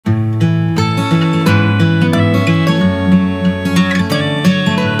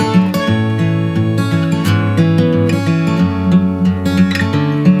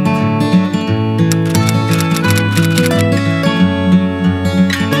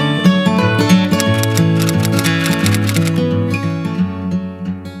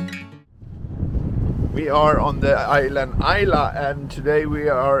are on the island Islay, and today we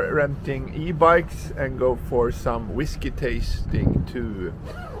are renting e-bikes and go for some whiskey tasting to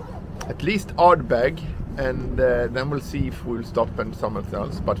at least Ardbeg, and then we'll see if we'll stop and somewhere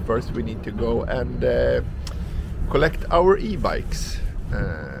else. But first we need to go and collect our e-bikes.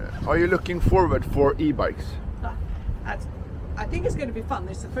 Are you looking forward for e-bikes? I think it's going to be fun.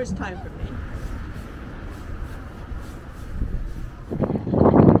 It's the first time for me.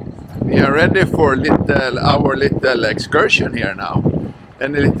 We are ready for our little excursion here now,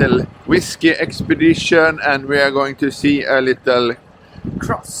 and a little whiskey expedition, and we are going to see a little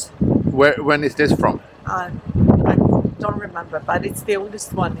Cross. When is this from? I don't remember, but it's the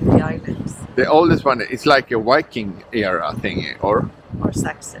oldest one in the islands. The oldest one. It's like a Viking era thingy, or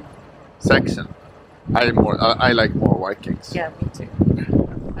Saxon. Saxon. I like more Vikings. Yeah, me too.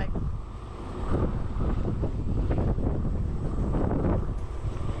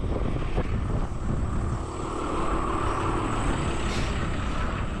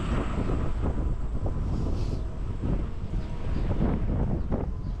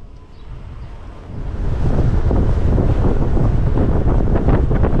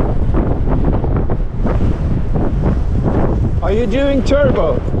 Are you doing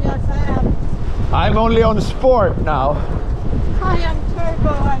turbo? Yes, I am. I'm only on sport now. I am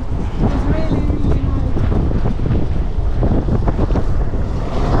turbo, and it's really nice.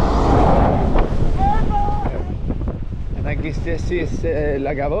 Turbo! And I guess this is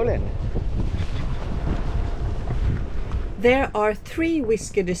Lagavulin. There are 3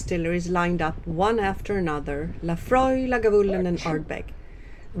 whiskey distilleries lined up one after another: Lafroy, Lagavulin and Ardbeg.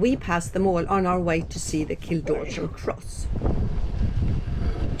 We passed them all on our way to see the Kildorton Cross.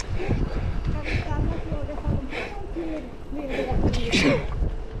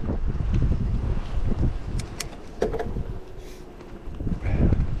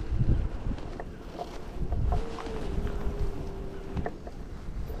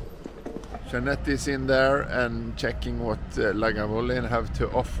 Jeanette is in there and checking what Lagavulin have to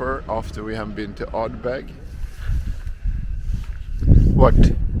offer after we have been to Ardbeg. What?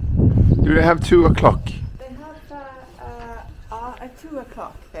 Do they have 2 o'clock? They have at 2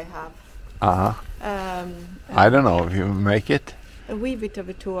 o'clock. They have. I don't know if you make it. A wee bit of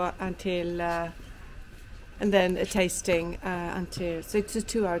a tour until, and then a tasting until. So it's a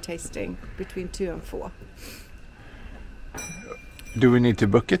 2-hour tasting between 2 and 4. Do we need to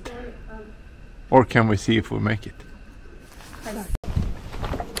book it, or can we see if we make it?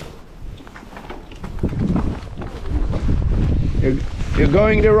 You're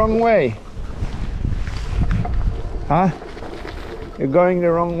going the wrong way. Huh? You're going the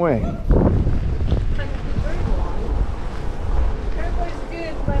wrong way. Turbo is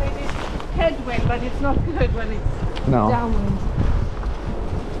good when it is headwind, but it's not good when it's downwind.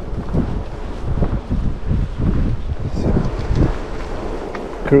 So,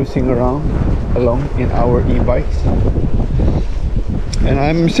 cruising along in our e-bikes. And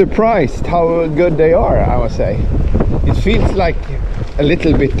I'm surprised how good they are, I would say. It feels like a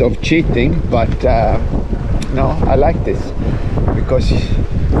little bit of cheating, but no, I like this because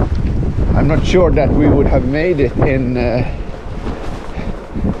I'm not sure that we would have made it in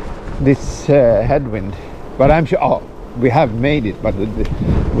this headwind, but I'm sure we have made it, but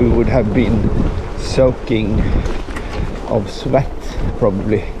we would have been soaking of sweat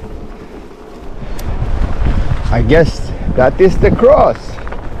probably. I guess that is the cross.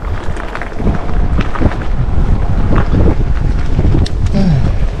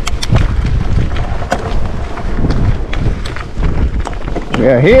 We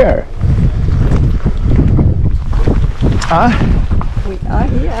are here. We are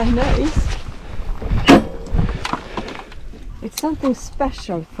here, nice. It's something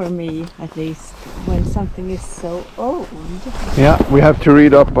special for me, at least, when something is so old. Yeah, we have to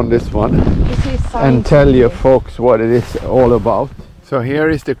read up on this one and tell you folks what it is all about. So here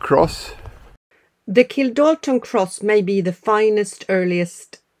is the cross. The Kildorton Cross may be the finest,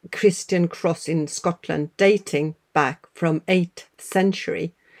 earliest Christian cross in Scotland, dating back from 8th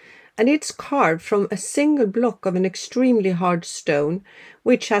century, and it's carved from a single block of an extremely hard stone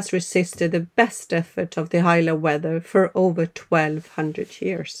which has resisted the best effort of the Islay weather for over 1200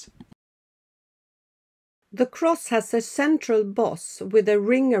 years. The cross has a central boss with a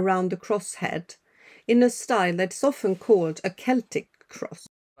ring around the cross head in a style that's often called a Celtic cross.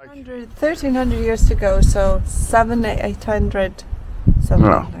 1300 years ago, so 700-800, something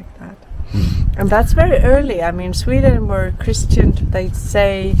like that. And that's very early. I mean, Sweden were Christian, they'd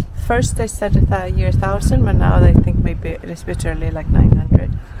say, first they said year 1000, but now they think maybe it is a bit early, like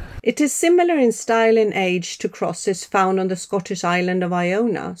 900. It is similar in style and age to crosses found on the Scottish island of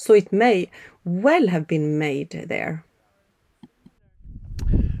Iona, so it may well have been made there.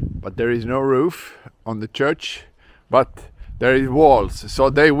 But there is no roof on the church, but there is walls, so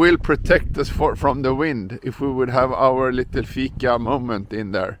they will protect us from the wind if we would have our little fika moment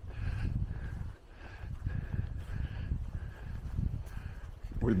in there.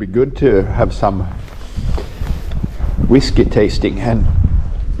 It will be good to have some whiskey tasting and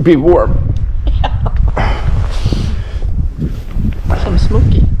be warm. Some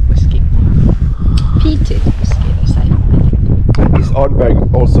smoky whiskey. Peaty whiskey, they say. Is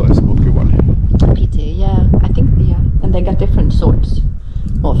Ardbeg also a smoky one? Peaty, yeah. I think and they got different sorts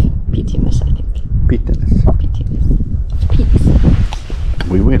of peatiness, I think. Peatiness. Peatiness. Peats.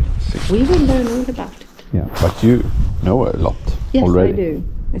 We will see. We will learn all about it. Yeah, but you know a lot already. Yes, I do.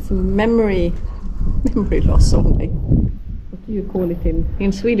 It's a memory loss only. What do you call it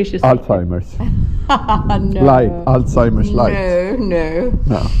in Swedish? Alzheimer's. No. Light. Alzheimer's light. No.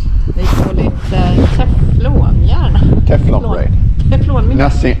 No. They call it Teflon, gärna. Teflon brain. Teflon.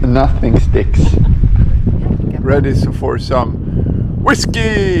 Nothing sticks. Ready for some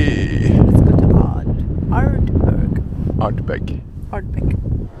whiskey. Let's go to Ardbeg.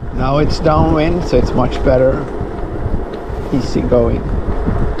 Now it's downwind, so it's much better. Easy going.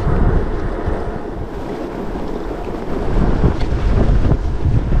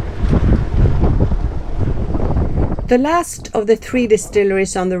 The last of the 3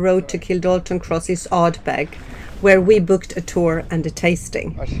 distilleries on the road to Kildalton Cross is Ardbeg, where we booked a tour and a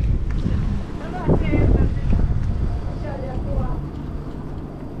tasting.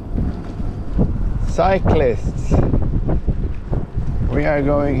 Cyclists, we are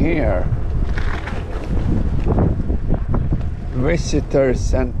going here. Visitor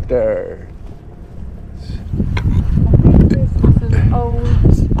center. This is an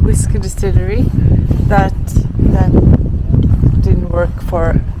old whiskey distillery that then didn't work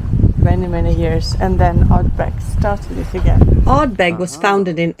for many years, and then Ardbeg started it again. Ardbeg was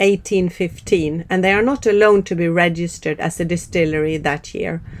founded in 1815, and they are not alone to be registered as a distillery that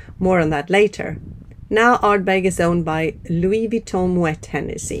year. More on that later. Now Ardbeg is owned by Louis Vuitton Moet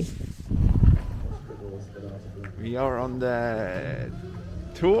Hennessy. We are on the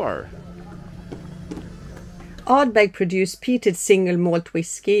tour. Ardbeg produce peated single malt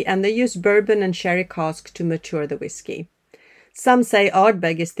whiskey, and they use bourbon and sherry cask to mature the whiskey. Some say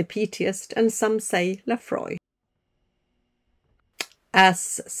Ardbeg is the peatiest, and some say Lafroy.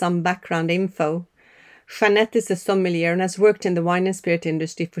 As some background info, Jeanette is a sommelier and has worked in the wine and spirit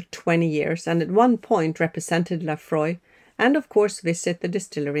industry for 20 years, and at one point represented Lafroy, and of course visit the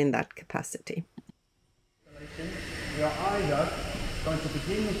distillery in that capacity. We are either going to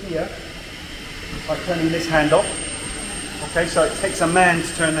begin here by turning this handle. Okay, so it takes a man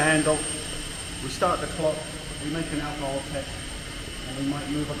to turn the handle. We start the clock, we make an alcohol test, and we might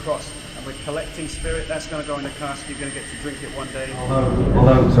move across. And we're collecting spirit, that's going to go in the cask, you're going to get to drink it one day.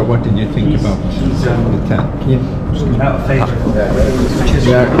 So what did you think about the tank? Out of favour.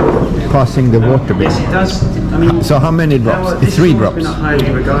 We are passing the water bit. Yes, it does. I mean, so how many drops? 3 drops? Not highly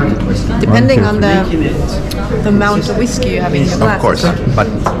regarded whiskey. Depending on the amount of whiskey you have in your glass. Of course, but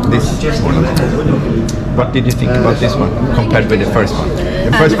this. What did you think about this one compared with the first one?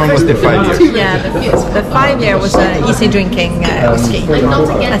 The first one was the 5 year. Yeah, the 5 year was an easy drinking whiskey.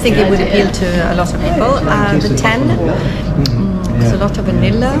 I think it would appeal to a lot of people. The 10 has a lot of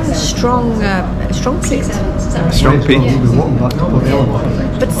vanilla, strong peat. Strong peat.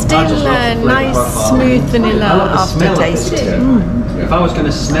 But still nice, smooth vanilla aftertaste. If I was going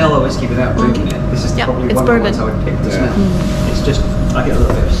to smell a whiskey without drinking it, this is probably it's one bourbon. of the ones I would pick to smell. It's just, I get a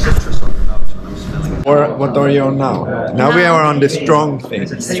little bit of citrus on the nose when I'm smelling it. Or what are you on now? Now we are on the strong thing.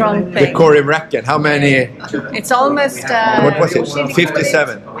 Strong The thing. Corey Racket. How many? It's almost... What was it?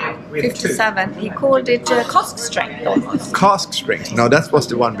 57. 57. He called it cask strength almost. Cask strength. No, that was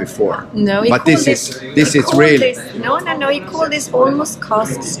the one before. No, but this is really. No. He called this almost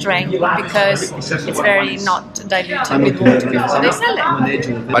cask strength because it's very not diluted with water before they sell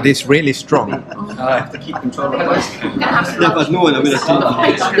it. But it's really strong. I have to keep control of it. Yeah, but no one, I'm going to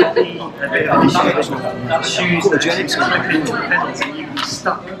shoes,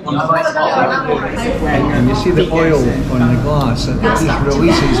 stuck on the And you see the oil on the glass, it just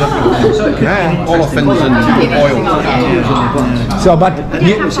releases everything. Yeah. Olefins and oil. So, but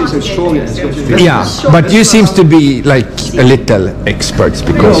yeah, but you seems to be like a little experts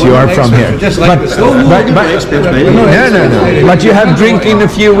because you are from here. No. But you have drinking a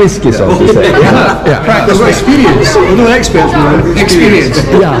few whiskeys, so to say. Yeah. Practice experience. We're not experts, we're experience.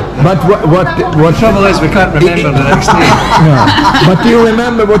 Yeah, but what trouble is we can't remember the next day. No. But do you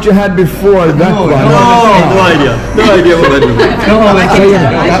remember what you had before that one? No idea. No idea what that is. You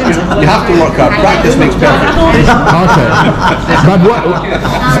have to work hard. Practice makes perfect. Okay. But what?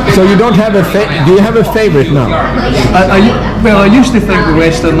 So you don't have a do you have a favorite now? I used to think the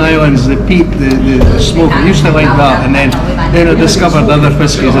Western Islands, the peat, the smoke, I used to like that, and then I discovered other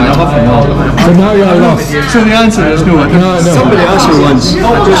whiskies and I love them all. So now you're lost. So the answer is no. Somebody asked me once,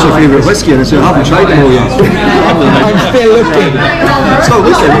 what's your favourite whiskey? And I said, I haven't tried them all yet. I'm still looking. So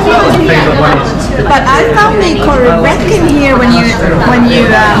listen, But I found the Correction here when you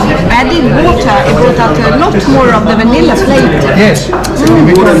added water, it brought out a lot more of the vanilla flavor. Yes.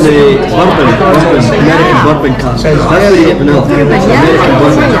 more than the bourbon, American bourbon cask. That's where you get vanilla. American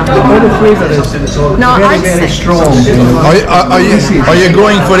bourbon. All the flavour is No, very strong. Are you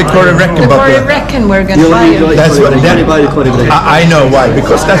going for the Correction? Correction we're going to buy it. That's what that. I know why,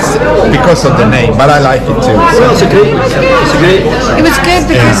 because that's because of the name, but I like it too. Well, it's a great. It was good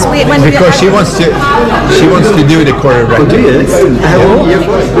because because she wants to do the Correction. Do you?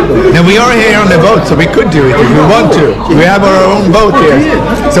 Now we are here on the boat, so we could do it if we want to. We have our own boat here,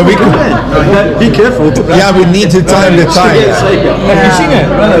 so we could. Be careful. Yeah, we need to time the time. Have you seen it?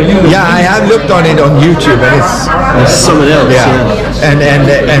 Yeah, I have looked on it on YouTube, and it's someone else. Yeah,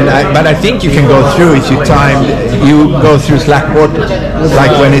 but I think you can go through if you time. You go through slack water,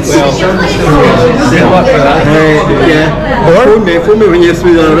 like when it's. Phone me when you're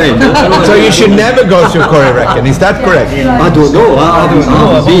through the other end. So you should never go through Correction. Is that correct? I don't know. I haven't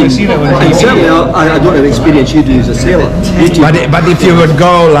been. And certainly, I don't have experience you do as a sailor. But if you would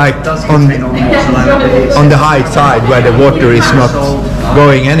go like on the high side where the water is not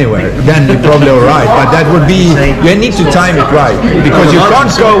going anywhere, then you're probably all right. But that would be, you need to time it right, because you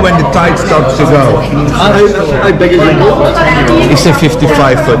can't go when the tide starts to go. How big is your boat? It's a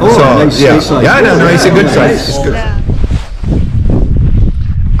 55 foot. So yeah, no, it's a good size. It's good.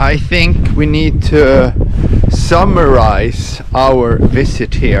 I think we need to summarize our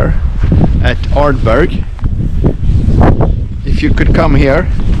visit here at Ardberg. If you could come here,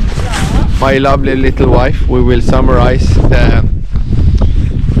 my lovely little wife, we will summarize the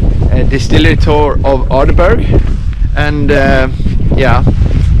distillery tour of Ardberg, and yeah,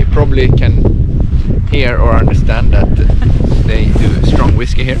 you probably can hear or understand that they do strong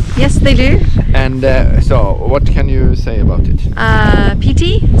whiskey here. Yes, they do. And so what can you say about it?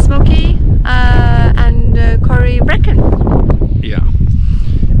 Peaty, smoky, and Correction. Yeah,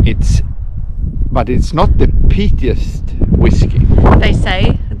 but it's not the peatiest whiskey. They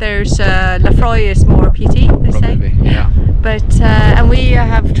say there's Lafroy is more peaty. They Probably, say. yeah. But and we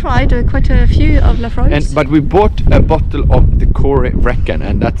have tried quite a few of Lafroys. But we bought a bottle of the Correction,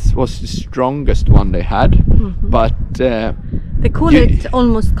 and that was the strongest one they had. Mm-hmm. But they call it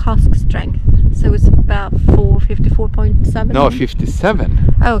almost cask strength, so it's about 54.7. No, 57.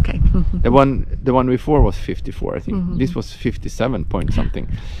 Oh, okay. Mm-hmm. The one before was 54, I think. Mm-hmm. This was 57 point something.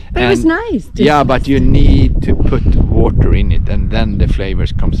 But it was nice. Yeah, but you need to put water in it, and then the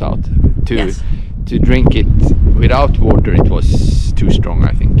flavors comes out. To drink it without water, it was too strong,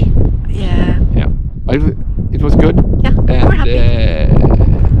 I think. Yeah. Yeah. It was good. Yeah, we're happy.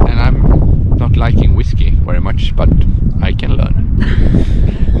 And I'm not liking whiskey very much, but I can learn.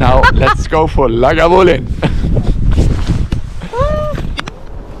 Now let's go for Lagavulin.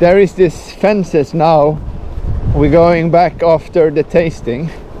 There is this fences now. We're going back after the tasting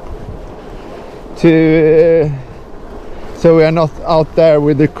to so we are not out there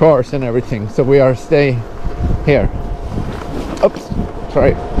with the cars and everything, so we are stay here. Oops,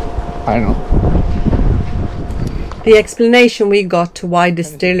 sorry, I don't know. The explanation we got to why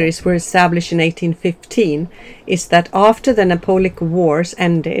distilleries were established in 1815 is that after the Napoleonic Wars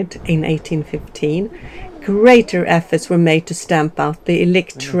ended in 1815, greater efforts were made to stamp out the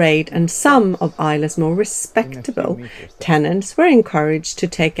illicit trade, and some of Islay's more respectable tenants were encouraged to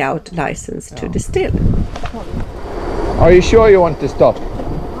take out license to distill. Are you sure you want to stop?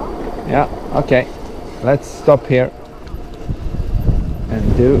 Yeah, okay. Let's stop here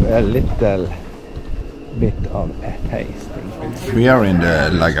and do a little bit of a tasting. We are in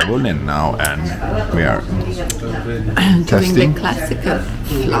the Lagavulin now, and we are testing. Doing the classical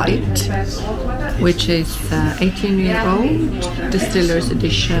flight, which is 18-year-old distiller's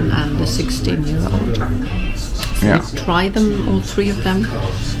edition and the 16-year-old. Yeah. We tried them, all three of them,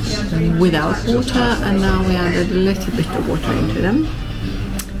 without water, and now we added a little bit of water into them.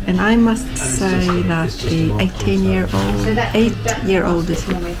 And I must say that the 8-year-old is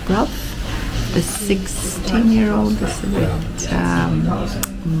a bit rough. The 16-year-old is a bit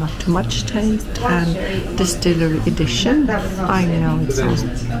not too much taste, and distillery edition, I know it's not,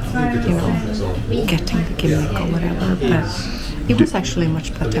 getting the gimmick or whatever, but It was actually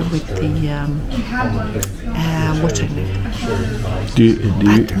much better with the water in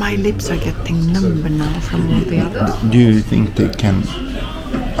it. But my lips are getting numb now from all the other. Do you think they can,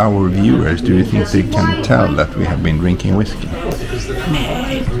 our viewers, do you think they can tell that we have been drinking whiskey?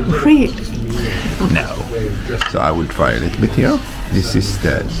 No, really? No. So I will try a little bit here. This is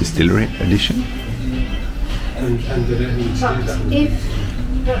the distillery edition.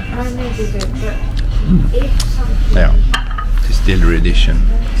 Yeah, distillery edition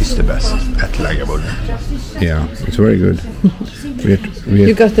is the best at Lagavulin. Yeah, it's very good.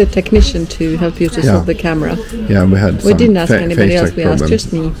 You got the technician to help you to solve the camera. Yeah, we had. We didn't ask anybody else. We asked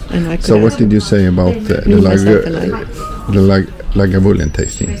just me, and I could. So what did you say about the Lagavulin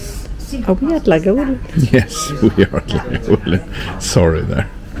tasting? Are we at Lagavulin? Yes, we are at Lagavulin. Sorry there.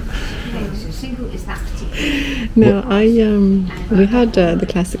 No, we had the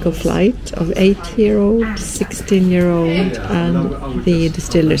classical flight of 8-year-old, 16-year-old, and the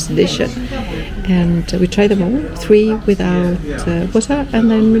distiller's edition. And we tried them all, 3 without water,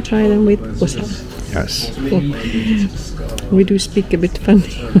 and then we try them with water. Yes. We do speak a bit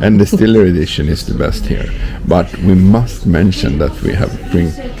funny. And the distillery edition is the best here. But we must mention that we have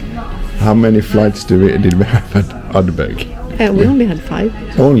how many flights did we have at Ardbeg? We only had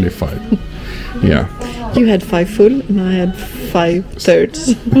 5. Only 5. Yeah. You had 5 full, and I had 5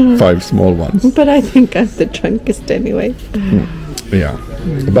 thirds. 5 small ones. But I think I'm the drunkest anyway. Yeah.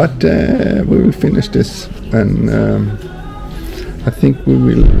 But we will finish this, and I think we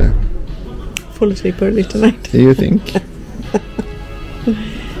will fall asleep early tonight. Do you think?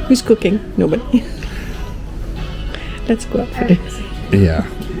 Who's cooking? Nobody. Let's go out for dinner. Yeah.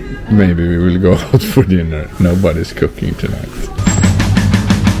 Maybe we will go out for dinner. Nobody's cooking tonight.